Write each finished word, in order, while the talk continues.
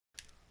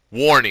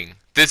Warning: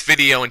 this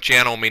video and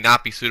channel may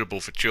not be suitable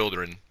for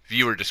children.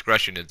 Viewer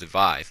discretion is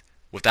advised.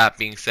 With that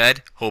being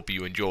said, hope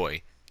you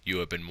enjoy. You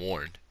have been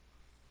warned.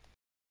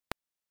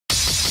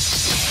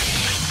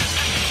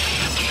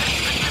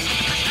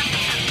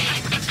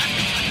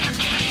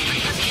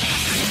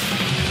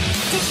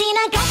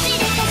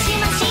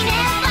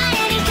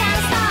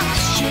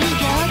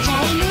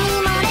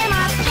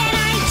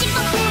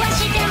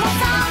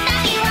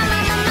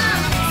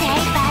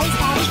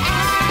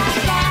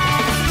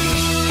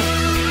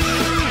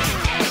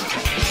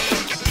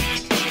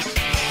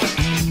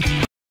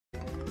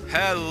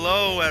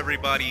 Hello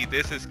everybody,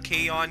 this is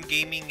K-On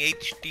Gaming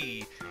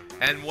HD,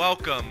 and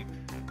welcome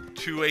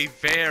to a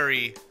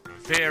very,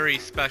 very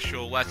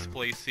special Let's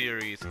Play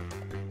series.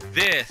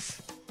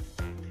 This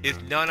is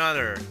none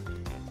other...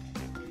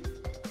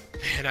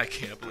 Man, I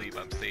can't believe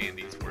I'm saying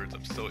these words,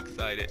 I'm so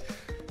excited.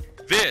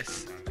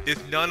 This is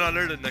none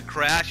other than the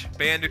Crash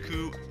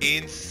Bandicoot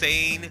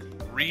Insane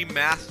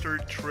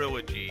Remastered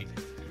Trilogy.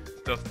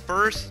 The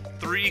first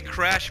 3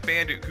 Crash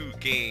Bandicoot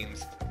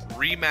games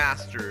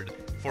remastered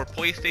for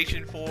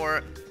PlayStation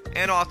 4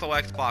 and also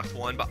Xbox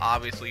One, but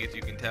obviously, as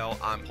you can tell,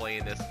 I'm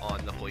playing this on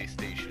the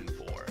PlayStation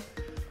 4.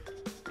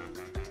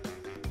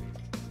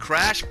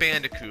 Crash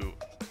Bandicoot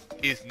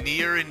is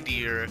near and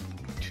dear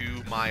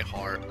to my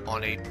heart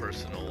on a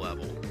personal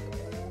level.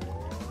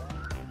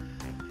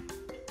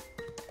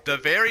 The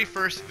very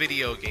first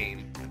video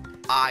game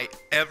I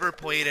ever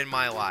played in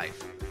my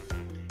life,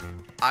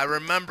 I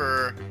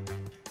remember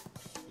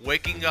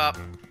waking up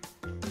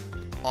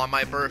on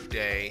my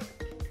birthday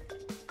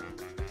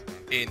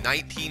in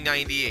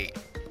 1998,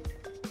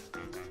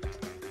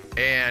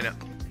 and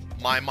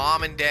my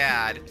mom and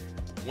dad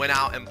went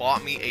out and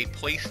bought me a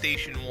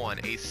PlayStation 1,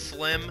 a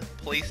slim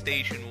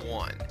PlayStation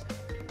 1.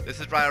 This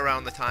is right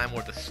around the time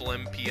where the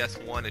slim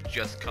PS1 had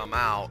just come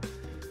out,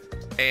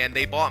 and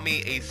they bought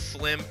me a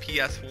slim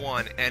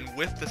PS1, and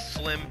with the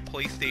slim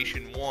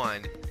PlayStation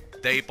 1,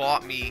 they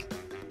bought me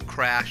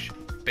Crash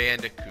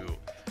Bandicoot.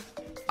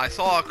 I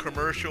saw a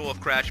commercial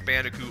of Crash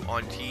Bandicoot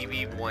on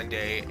TV one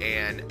day,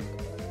 and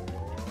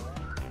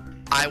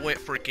I went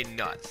freaking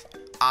nuts.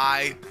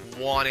 I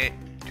wanted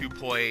to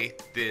play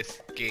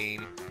this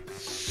game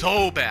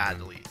so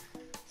badly.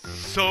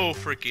 So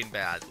freaking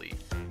badly.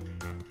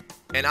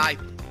 And I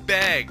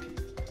begged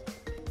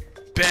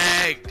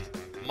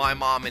my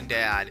mom and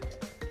dad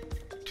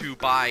to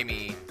buy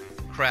me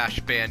Crash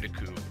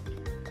Bandicoot.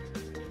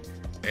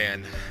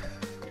 And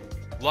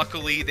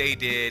luckily they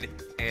did.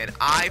 And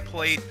I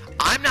played...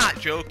 I'm not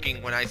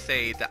joking when I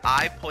say that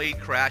I played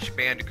Crash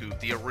Bandicoot,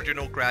 the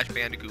original Crash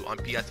Bandicoot on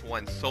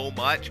PS1 so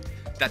much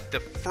that the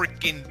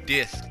freaking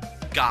disc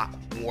got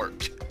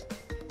warped.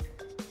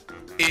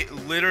 It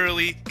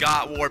literally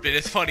got warped, and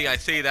it's funny I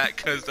say that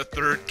because the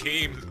third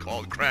game is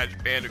called Crash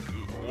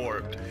Bandicoot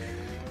Warped.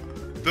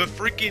 The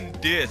freaking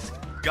disc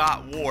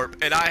got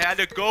warped, and I had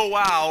to go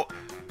out.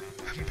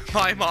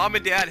 My mom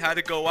and dad had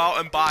to go out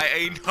and buy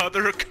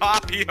another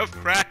copy of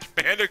Crash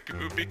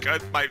Bandicoot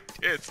because my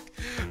disc,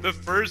 the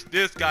first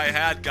disc I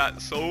had,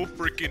 got so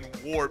freaking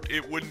warped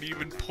it wouldn't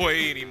even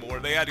play anymore.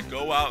 They had to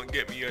go out and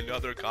get me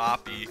another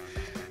copy.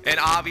 And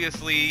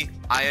obviously,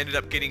 I ended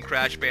up getting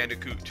Crash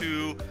Bandicoot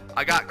 2.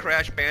 I got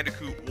Crash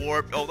Bandicoot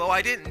Warped, although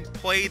I didn't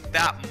play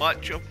that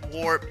much of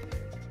Warped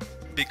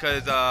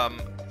because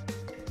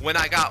when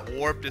I got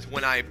Warped is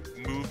when I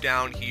moved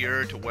down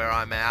here to where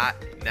I'm at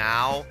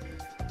now.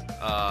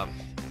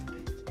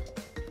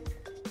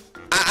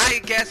 I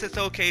guess it's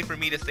okay for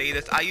me to say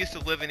this. I used to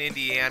live in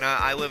Indiana.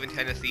 I live in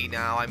Tennessee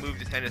now. I moved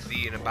to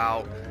Tennessee in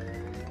about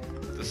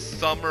the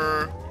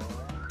summer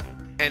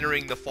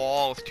entering the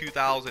fall of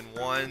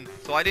 2001.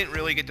 So I didn't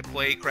really get to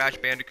play Crash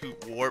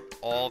Bandicoot Warped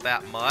all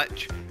that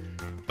much.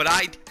 But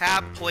I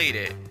have played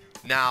it.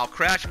 Now,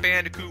 Crash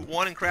Bandicoot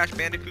 1 and Crash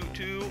Bandicoot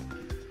 2,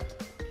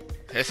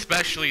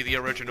 especially the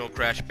original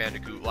Crash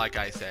Bandicoot, like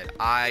I said,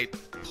 I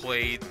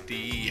played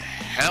the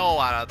hell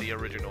out of the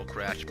original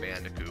Crash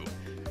Bandicoot.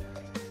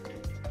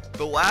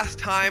 The last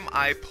time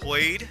I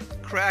played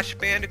Crash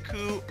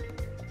Bandicoot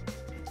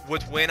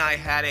was when I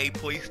had a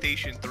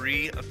PlayStation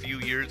 3 a few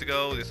years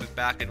ago. This was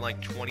back in like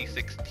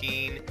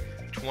 2016,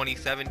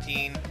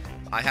 2017.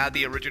 I had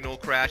the original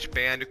Crash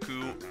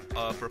Bandicoot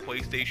for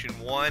PlayStation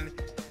 1,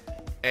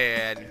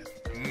 and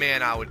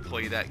man, I would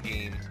play that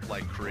game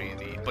like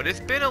crazy. But it's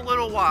been a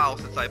little while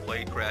since I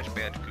played Crash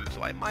Bandicoot,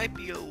 so I might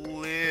be a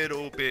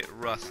little bit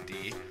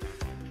rusty.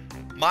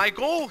 My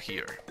goal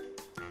here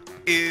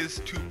is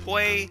to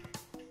play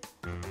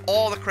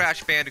all the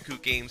Crash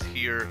Bandicoot games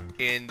here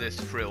in this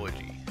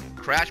trilogy.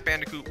 Crash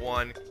Bandicoot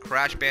 1,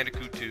 Crash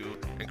Bandicoot 2,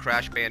 and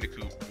Crash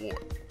Bandicoot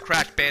Warped.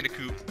 Crash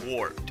Bandicoot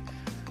Warped.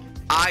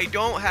 I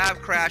don't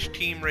have Crash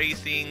Team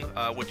Racing,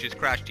 which is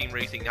Crash Team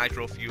Racing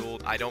Nitro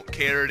Fueled. I don't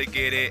care to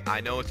get it.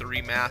 I know it's a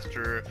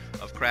remaster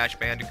of Crash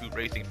Bandicoot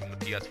Racing from the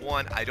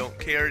PS1. I don't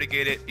care to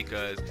get it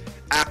because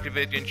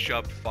Activision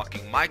shoved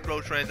fucking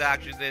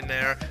microtransactions in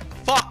there.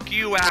 Fuck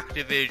you,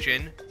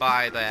 Activision,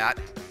 by that.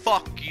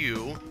 Fuck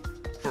you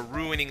for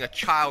ruining a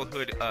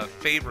childhood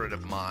favorite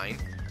of mine.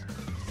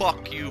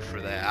 Fuck you for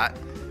that.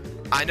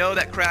 I know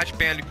that Crash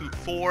Bandicoot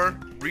 4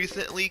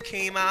 recently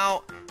came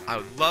out. I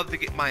would love to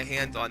get my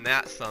hands on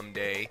that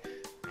someday.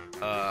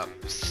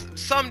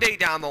 Someday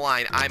down the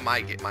line, I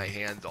might get my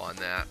hands on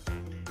that.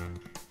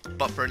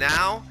 But for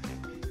now,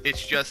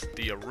 it's just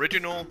the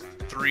original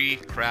 3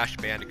 Crash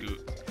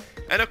Bandicoot.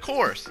 And of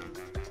course,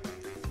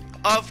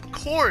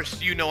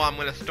 you know I'm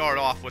going to start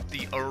off with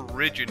the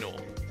original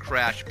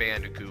Crash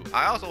Bandicoot.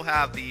 I also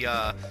have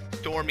the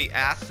Stormy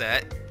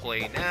asset,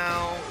 play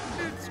now.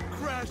 It's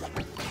Crash.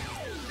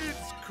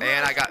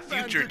 And I got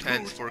future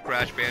tense for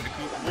Crash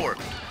Bandicoot 4.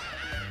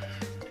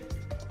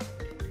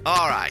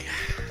 Alright.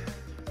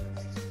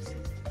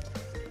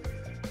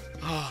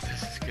 Oh,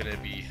 this is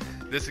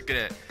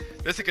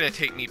gonna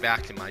take me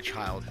back to my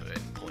childhood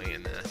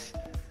playing this.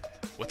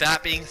 With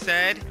that being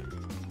said,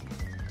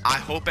 I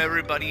hope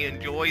everybody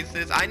enjoys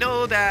this. I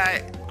know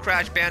that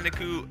Crash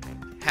Bandicoot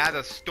has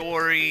a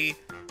story,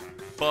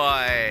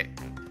 but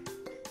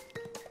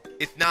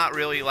it's not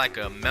really like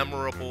a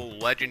memorable,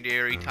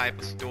 legendary type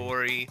of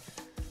story.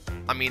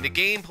 I mean, the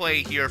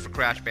gameplay here for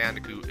Crash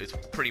Bandicoot is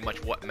pretty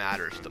much what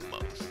matters the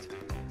most.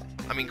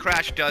 I mean,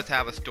 Crash does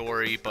have a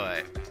story,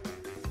 but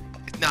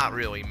it's not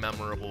really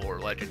memorable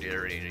or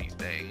legendary or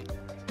anything.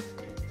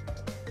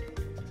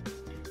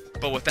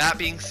 But with that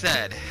being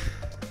said,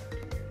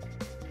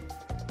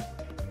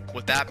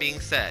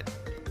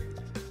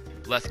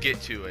 let's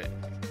get to it.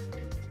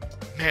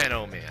 Man,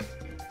 oh man,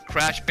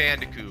 Crash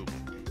Bandicoot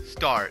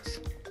starts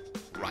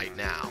right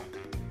now.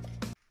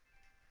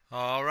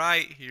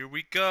 Alright, here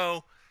we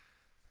go.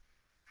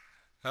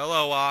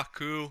 Hello,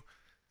 Aku.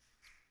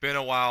 Been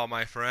a while,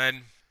 my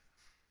friend.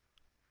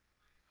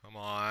 Come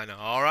on.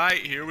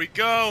 Alright, here we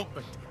go.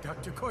 But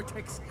Dr.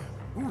 Cortex,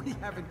 we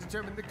haven't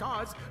determined the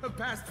cause of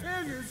past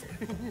failures.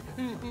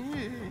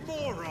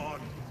 Moron!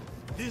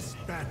 This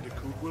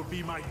Bandicoot will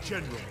be my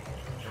general.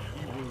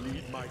 He will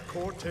lead my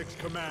Cortex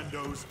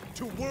commandos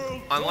to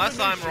world Unless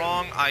I'm domination.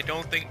 wrong, I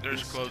don't think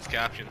there's closed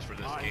captions for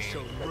this I game.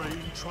 shall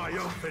reign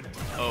triumphant.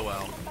 Oh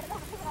well.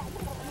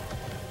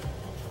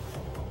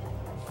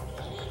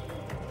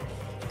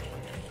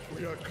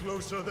 We are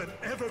closer than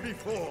ever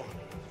before.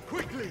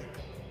 Quickly,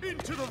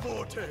 into the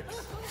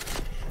vortex.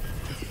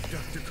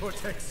 Dr.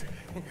 Cortex,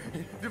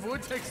 the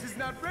vortex is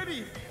not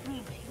ready.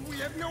 We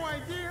have no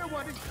idea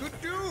what it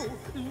could do.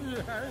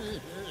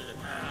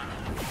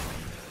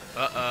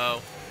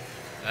 Uh-oh.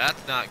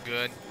 That's not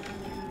good.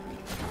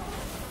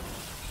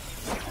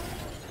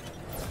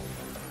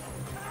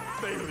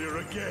 Failure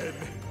again.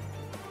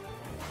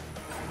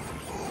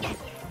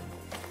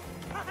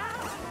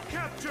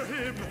 Capture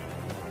him.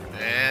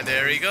 And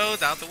there he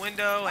goes, out the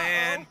window,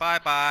 and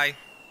bye-bye.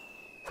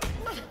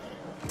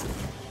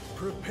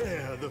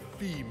 Prepare the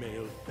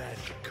female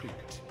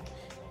Bandicoot.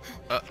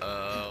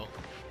 Uh-oh.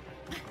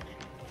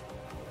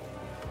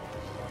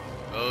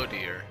 Oh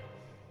dear.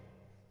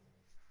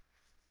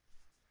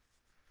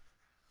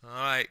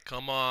 Alright,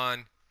 come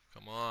on.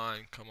 Come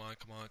on, come on,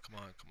 come on, come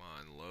on, come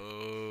on.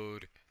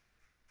 Load.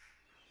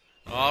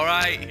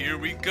 Alright, here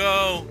we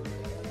go.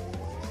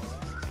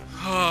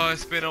 Oh,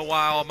 it's been a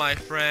while, my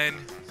friend.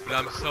 But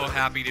I'm so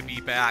happy to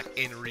be back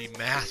in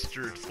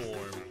remastered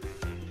form.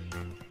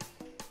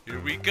 Here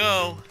we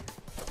go.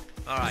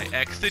 Alright,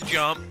 X to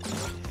jump.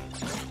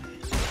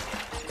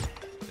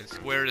 And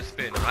square to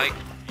spin, right?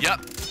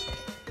 Yep.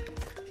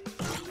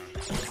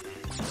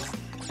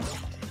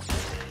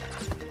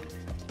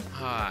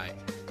 Alright.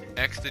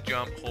 X to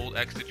jump, hold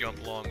X to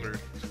jump longer.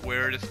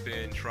 Square to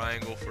spin,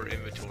 triangle for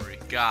inventory.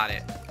 Got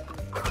it.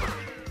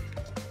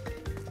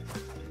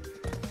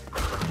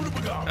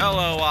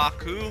 Hello,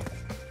 Aku.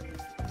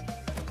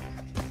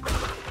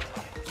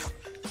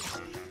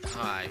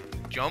 Hi.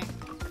 Jump.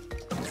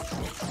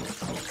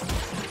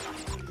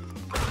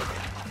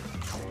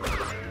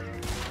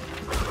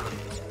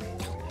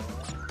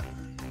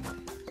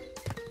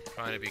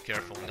 Trying to be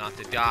careful not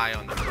to die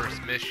on the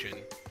first mission.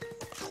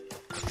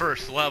 The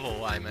first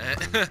level, I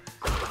meant.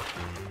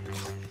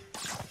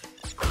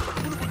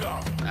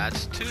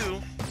 That's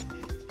 2.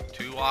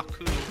 2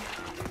 Aku.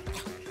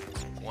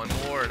 1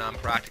 more and I'm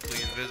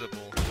practically invisible.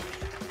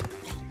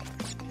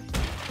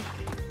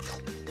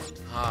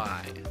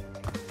 Hi.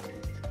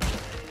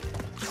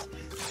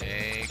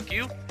 Thank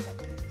you.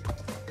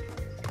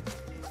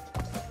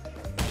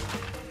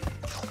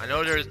 I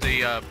know there's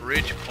the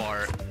bridge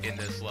part in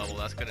this level.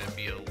 That's going to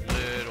be a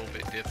little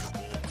bit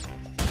difficult.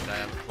 I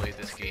haven't played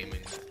this game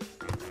in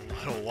a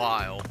little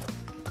while.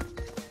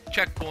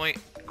 Checkpoint.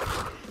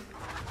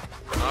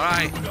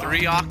 Alright,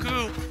 3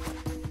 Aku.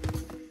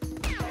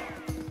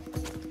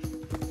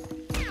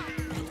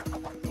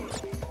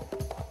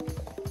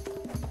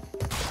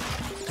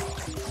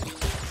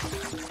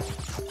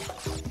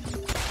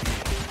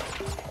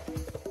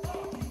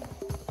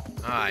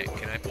 Alright,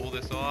 can I pull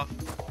this off?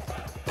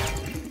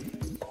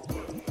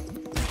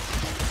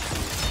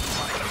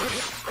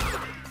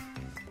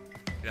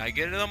 Did I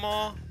get them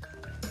all?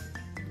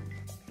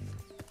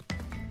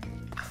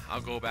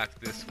 I'll go back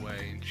this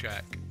way and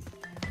check.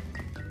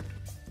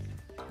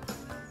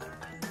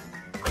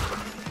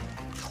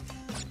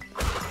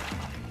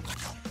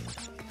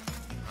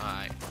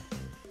 Alright.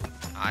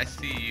 I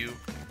see you.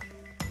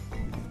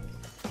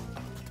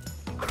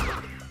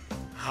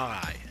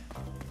 Alright.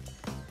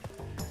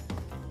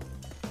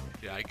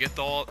 Did I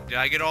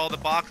get all the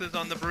boxes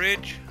on the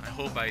bridge? I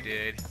hope I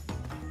did.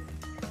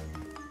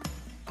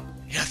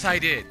 Yes, I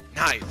did.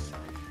 Nice.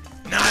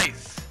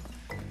 Nice.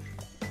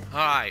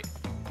 Alright.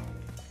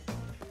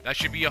 That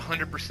should be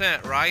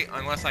 100%, right?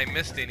 Unless I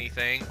missed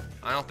anything.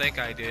 I don't think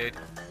I did.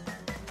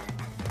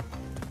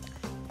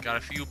 Got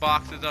a few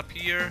boxes up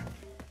here.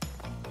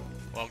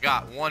 Well,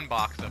 got one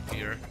box up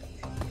here.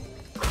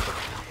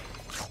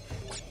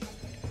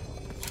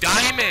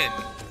 Diamond!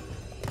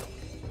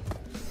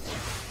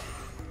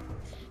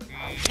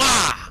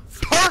 Mwah!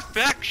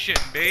 Perfection,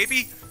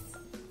 baby!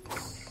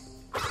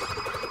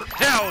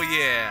 Hell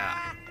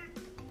yeah!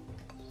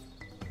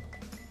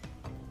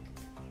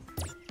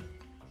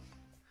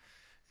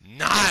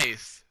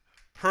 Nice!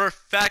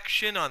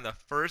 Perfection on the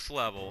first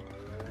level.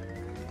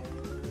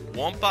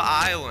 Wumpa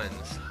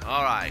Islands.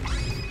 Alright.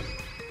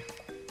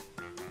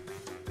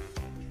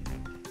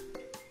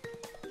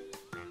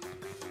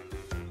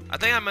 I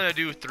think I'm gonna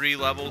do 3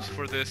 levels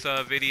for this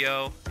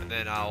video, and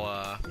then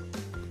I'll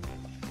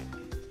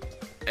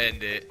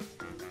end it.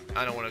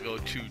 I don't want to go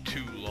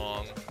too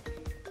long.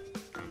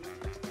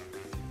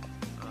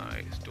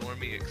 Alright,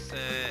 Stormy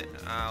Accent.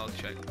 I'll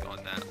check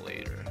on that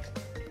later.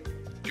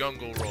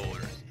 Jungle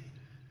Rollers.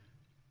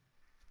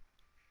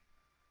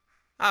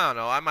 I don't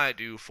know, I might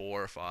do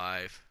 4 or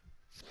 5.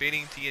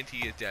 Spinning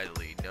TNT is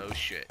deadly, no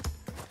shit.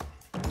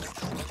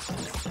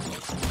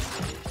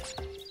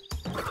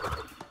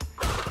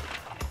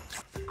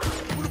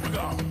 What have we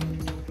got?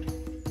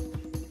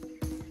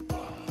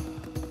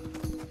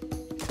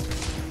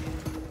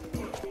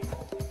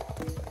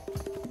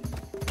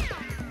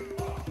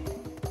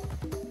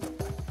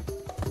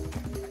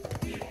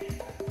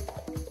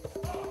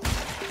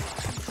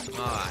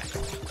 Alright.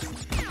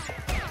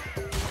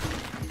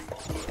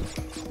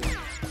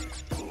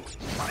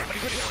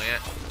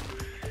 Plant.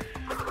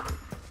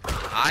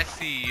 I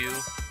see you.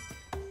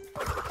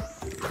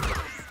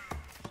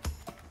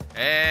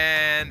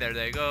 And there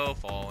they go,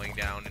 falling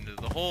down into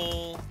the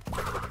hole.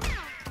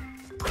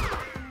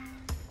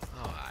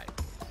 Alright.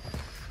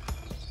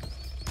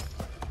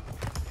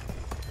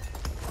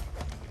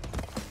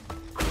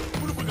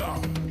 What have we got?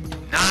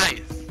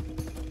 Nice!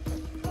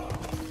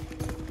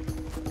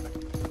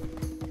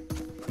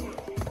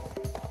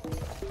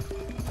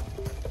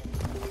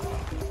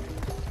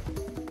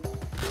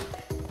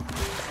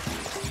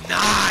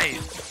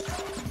 Nice!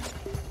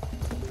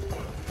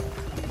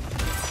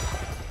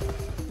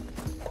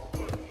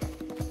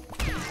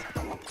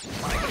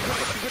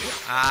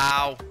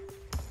 Ow.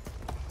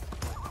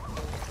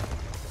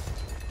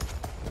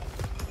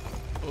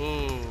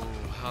 Ooh,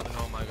 how the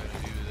hell am I gonna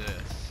do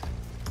this?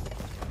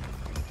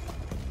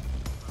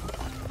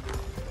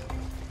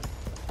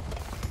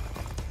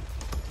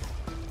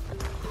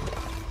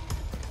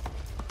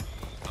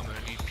 I'm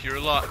gonna need pure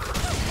luck.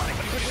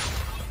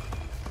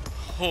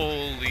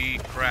 Holy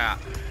crap.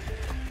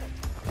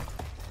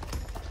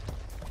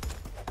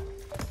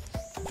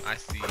 I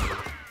see you.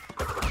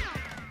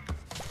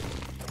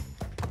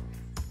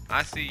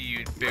 I see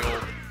you, big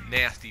old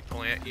nasty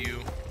plant,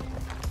 you.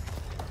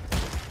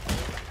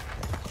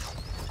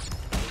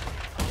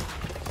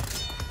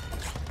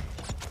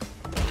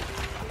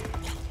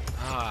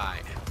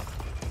 Alright.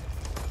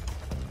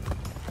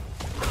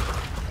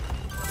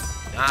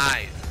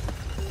 Nice.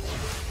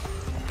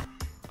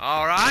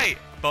 Alright,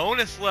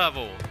 bonus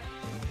level.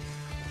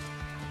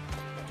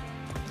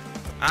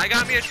 I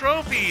got me a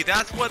trophy.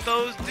 That's what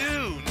those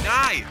do.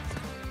 Nice.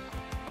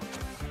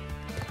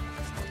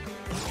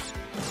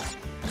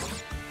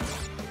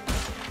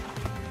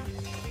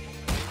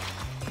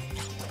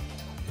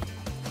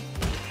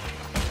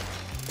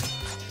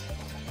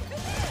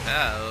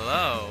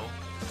 Hello.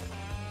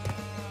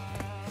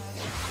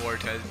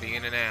 Cortez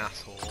being an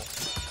asshole.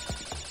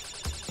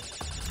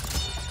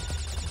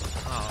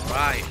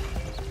 Alright.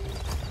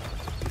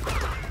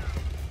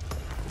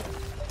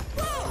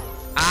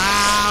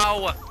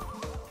 Ow!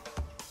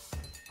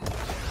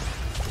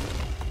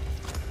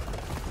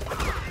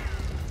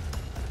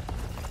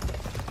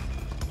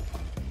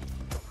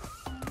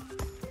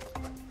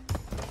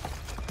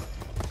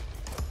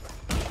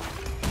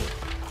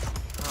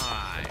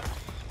 Hi.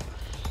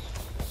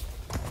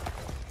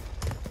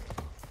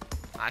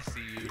 I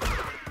see you.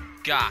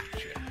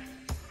 Gotcha.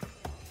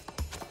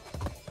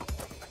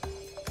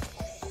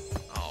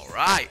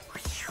 Alright.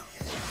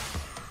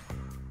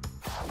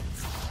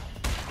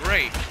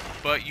 Great,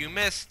 but you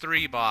missed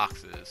 3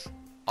 boxes.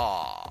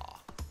 Aw.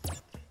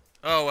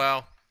 Oh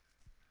well.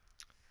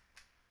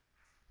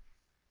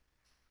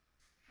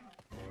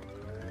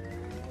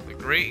 The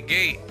Great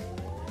Gate.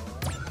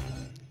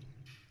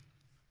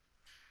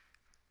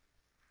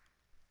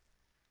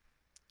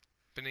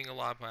 Spinning a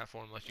live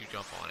platform lets you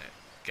jump on it.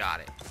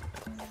 Got it.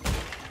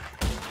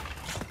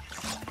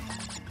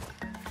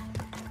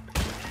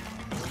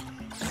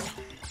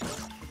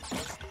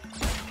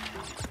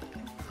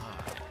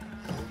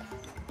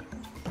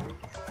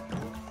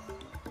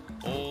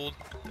 Hold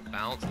the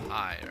bounce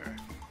higher.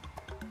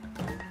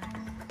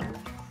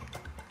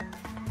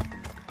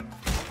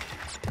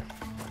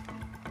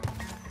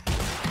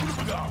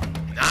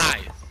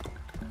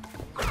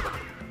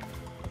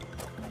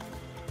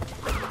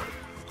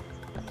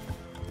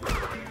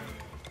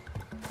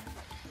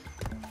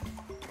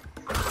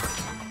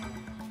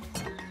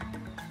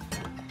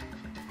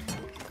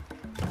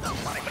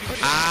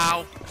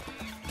 Ow!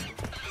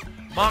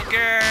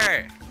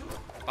 Monkey!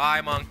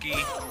 Bye,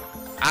 monkey.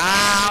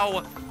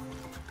 Ow!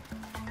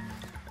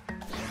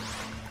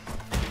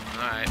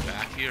 Alright,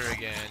 back here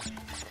again.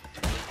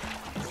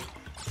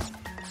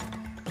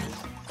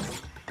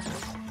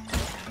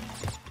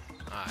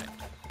 Alright.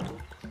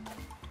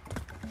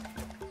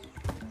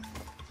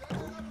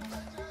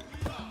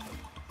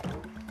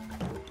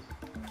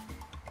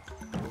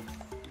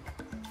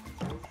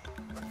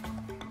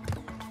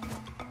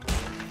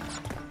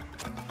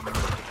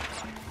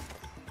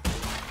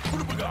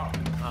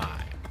 Alright.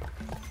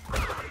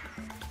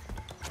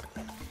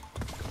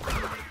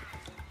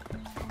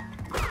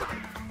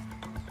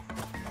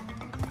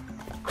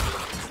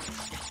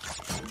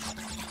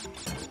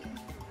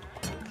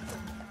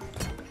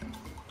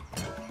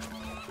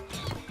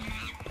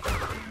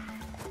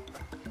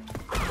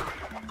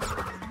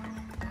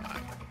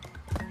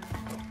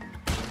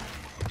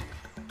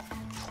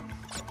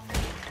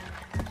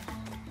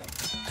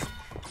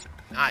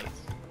 Nice.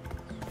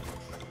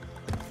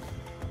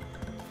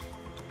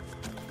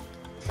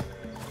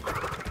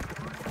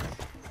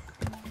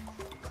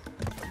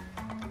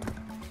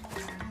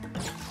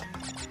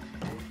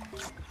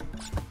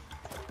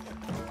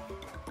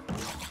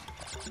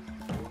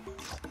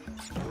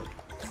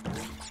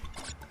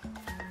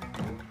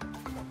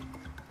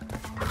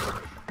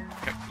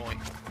 Checkpoint.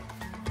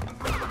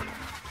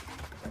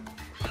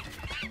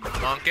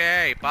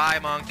 Monkey! Bye,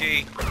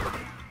 monkey!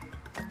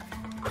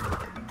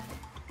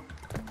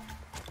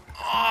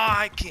 Oh,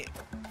 I can't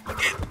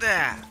get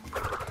that.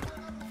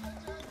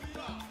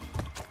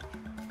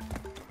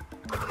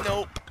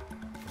 Nope.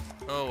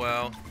 Oh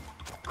well.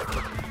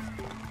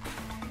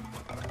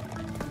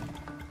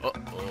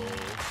 Uh-oh.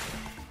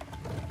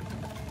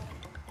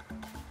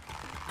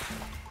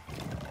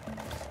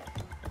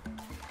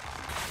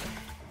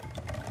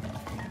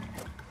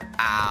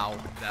 Ow,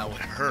 that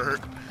would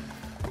hurt.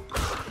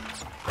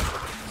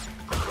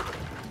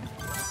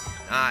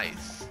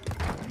 Nice.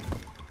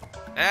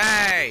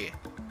 Hey!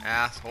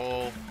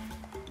 Asshole.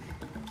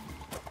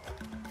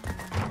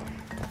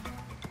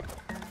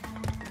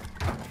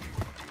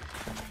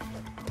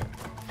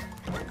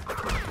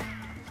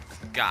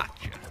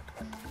 Gotcha.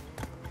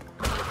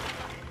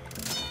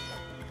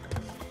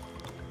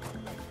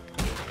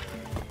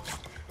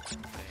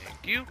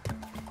 Thank you.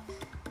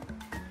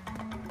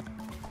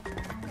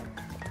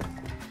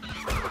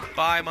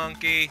 Bye,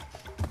 monkey.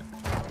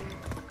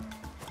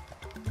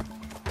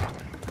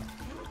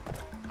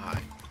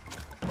 Hi.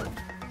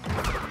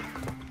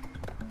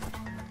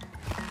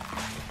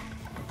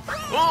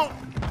 Oh!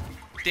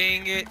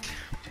 Dang it.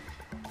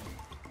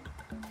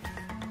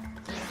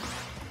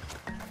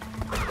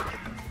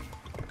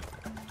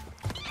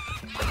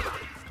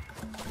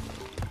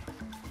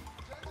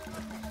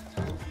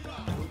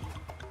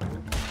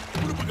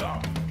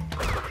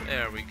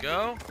 There we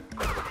go.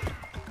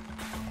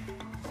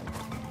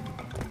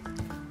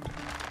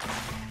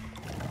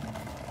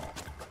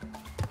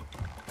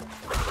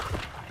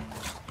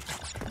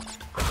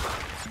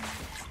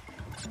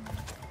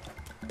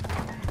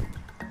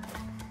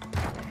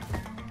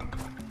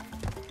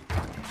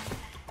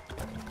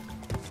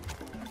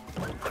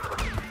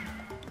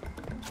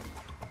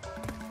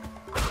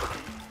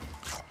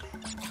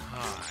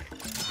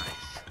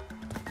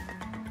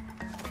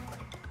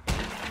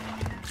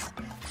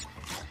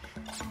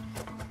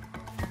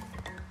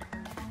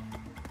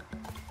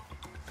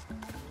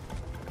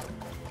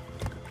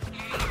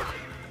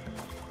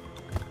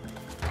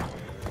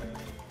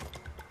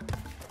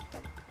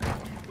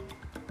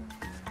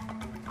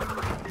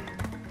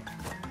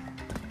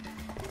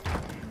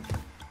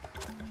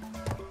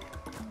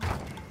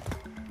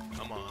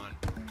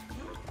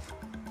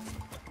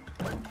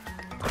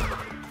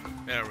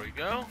 There we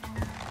go.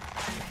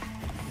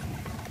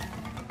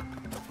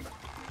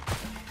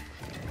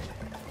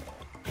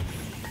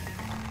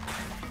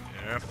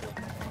 Careful.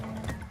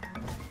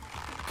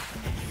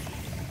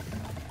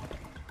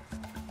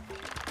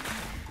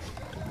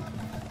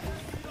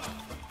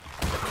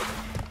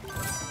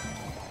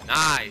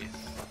 Nice.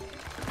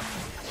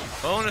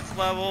 Bonus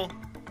level.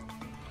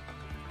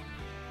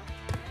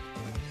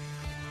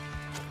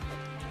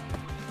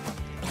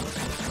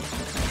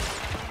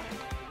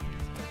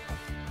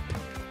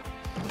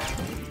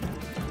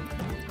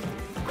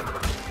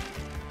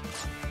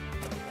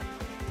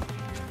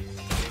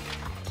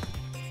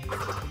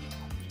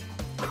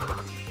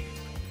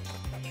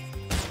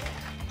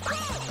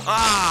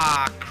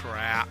 Ah,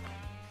 crap.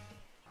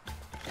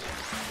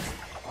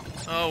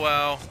 Oh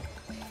well.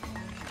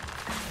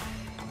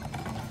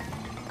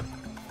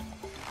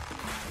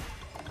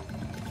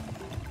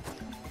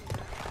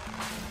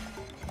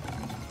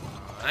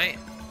 Alright.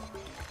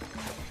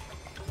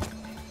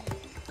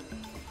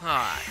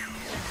 Hi.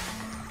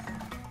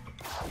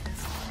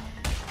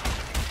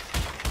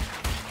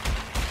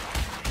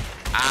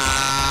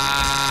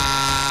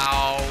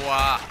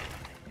 Ow!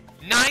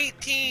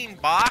 19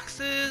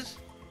 boxes?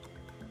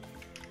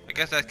 I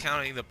guess that's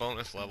counting the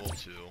bonus level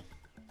too.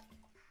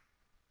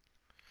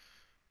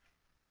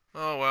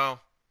 Oh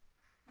well.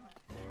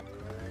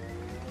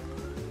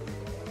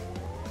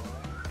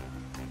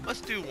 Let's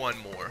do one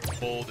more.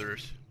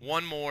 Boulders.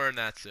 One more and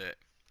that's it.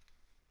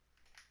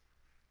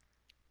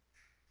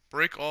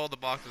 Break all the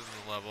boxes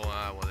in the level.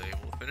 I was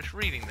able to finish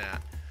reading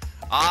that.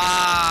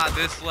 Ah,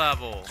 this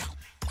level.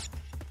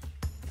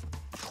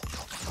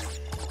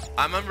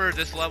 I remember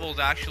this level is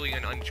actually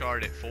in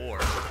Uncharted 4.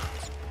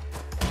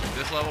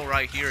 This level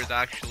right here is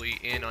actually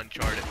in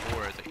Uncharted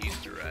 4 as an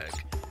Easter egg.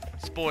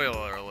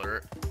 Spoiler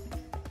alert.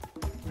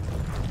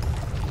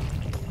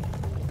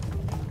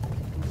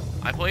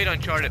 I played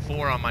Uncharted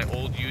 4 on my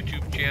old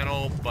YouTube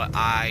channel, but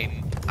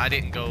I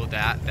didn't go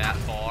that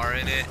far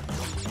in it.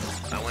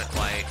 I went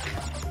like...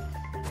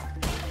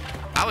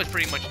 I was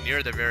pretty much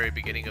near the very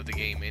beginning of the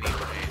game anyways.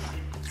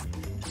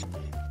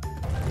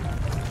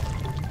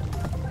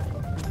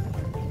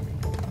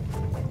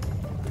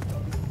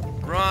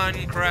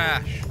 Run,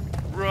 Crash!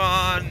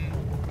 Run!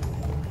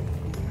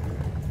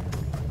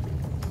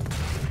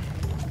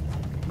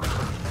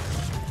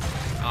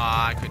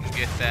 Ah, I couldn't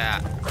get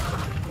that.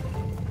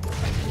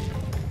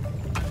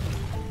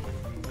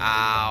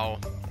 Ow.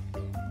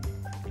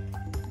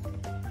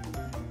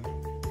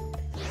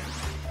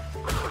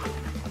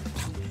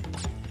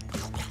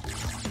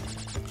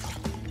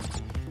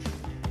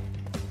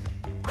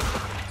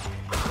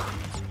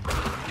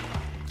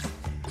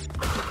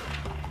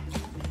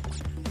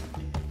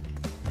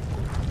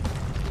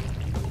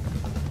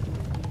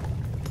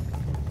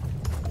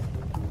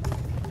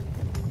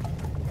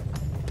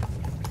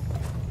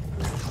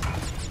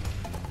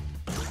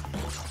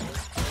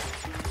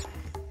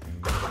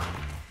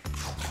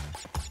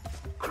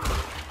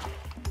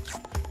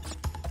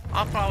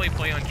 I'll probably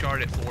play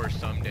Uncharted 4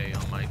 someday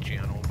on my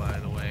channel, by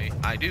the way.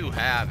 I do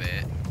have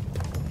it.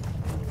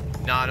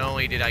 Not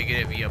only did I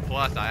get it via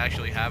Plus, I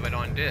actually have it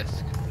on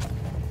disc.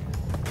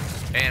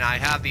 And I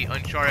have the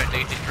Uncharted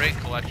Nathan Drake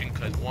collection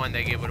because 1,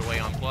 they gave it away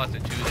on Plus,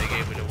 and 2, they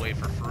gave it away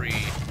for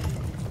free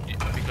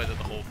because of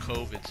the whole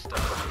COVID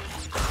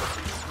stuff.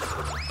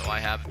 So I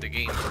have the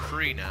game for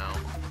free now.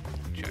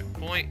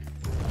 Checkpoint.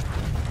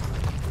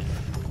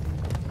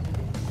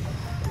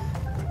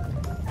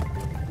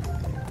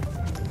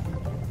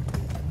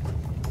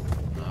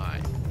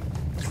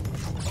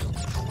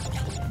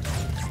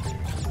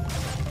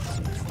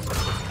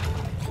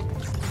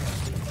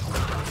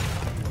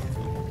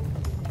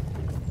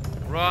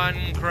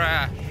 Run,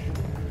 Crash!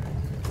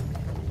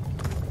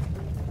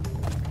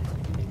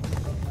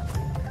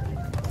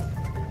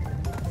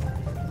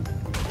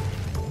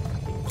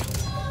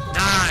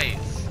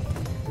 Nice!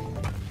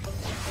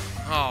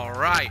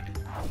 Alright!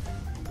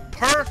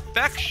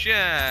 Perfection!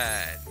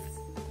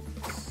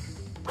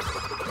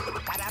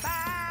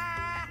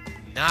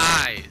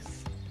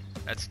 Nice!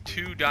 That's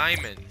 2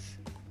 diamonds.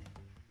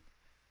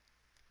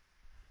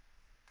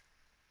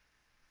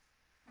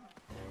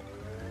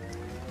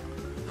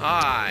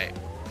 Alright.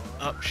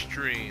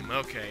 Upstream.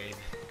 Okay.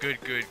 Good.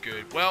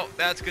 Well,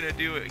 that's gonna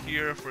do it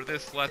here for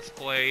this Let's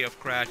Play of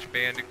Crash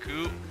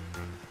Bandicoot.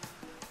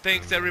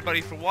 Thanks everybody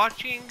for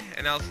watching,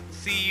 and I'll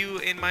see you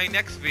in my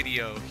next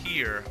video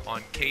here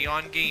on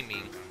K-On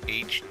Gaming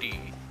HD.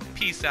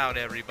 Peace out,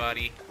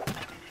 everybody.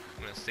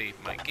 I'm gonna save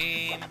my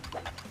game.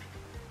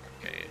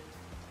 Okay.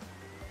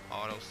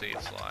 Auto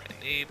save slot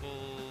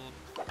enabled.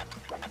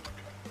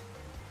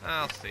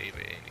 I'll save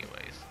it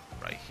anyways.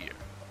 Right here.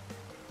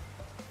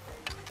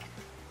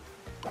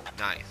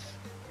 Nice.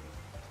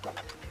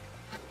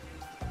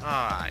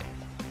 Alright.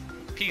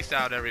 Peace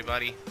out,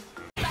 everybody.